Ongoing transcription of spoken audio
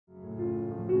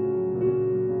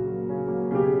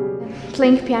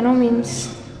playing piano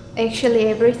means actually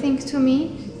everything to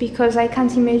me, because I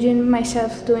can't imagine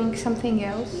myself doing something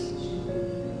else.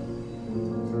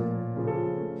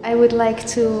 I would like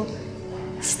to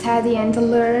study and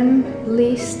learn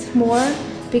Liszt more,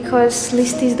 because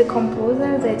Liszt is the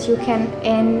composer that you can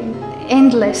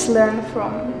endless learn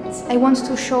from. I want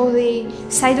to show the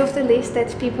side of the Liszt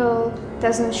that people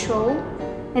doesn't show,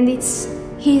 and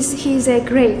he's a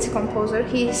great composer.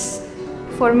 He's,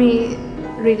 for me,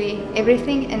 really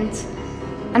everything, and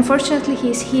unfortunately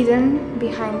he's hidden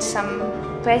behind some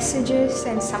passages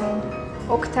and some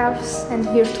octaves and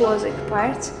virtuosic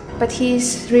parts, but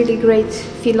he's really great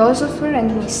philosopher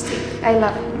and mystic. I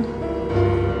love him.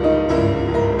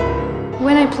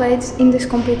 When I played in this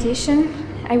competition,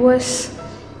 I was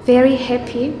very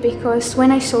happy, because when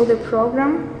I saw the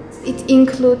program, it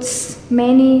includes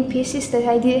many pieces that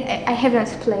I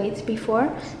haven't played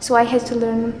before, so I had to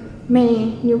learn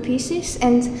many new pieces,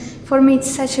 and for me it's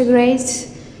such a great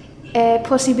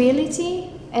possibility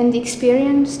and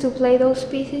experience to play those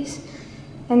pieces,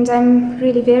 and I'm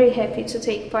really very happy to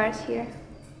take part here.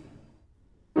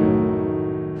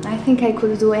 I think I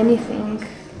could do anything.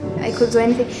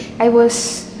 I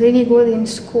was really good in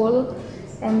school,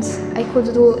 and I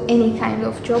could do any kind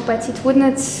of job, but it would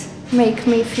not make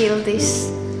me feel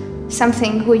this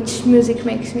something which music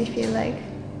makes me feel like.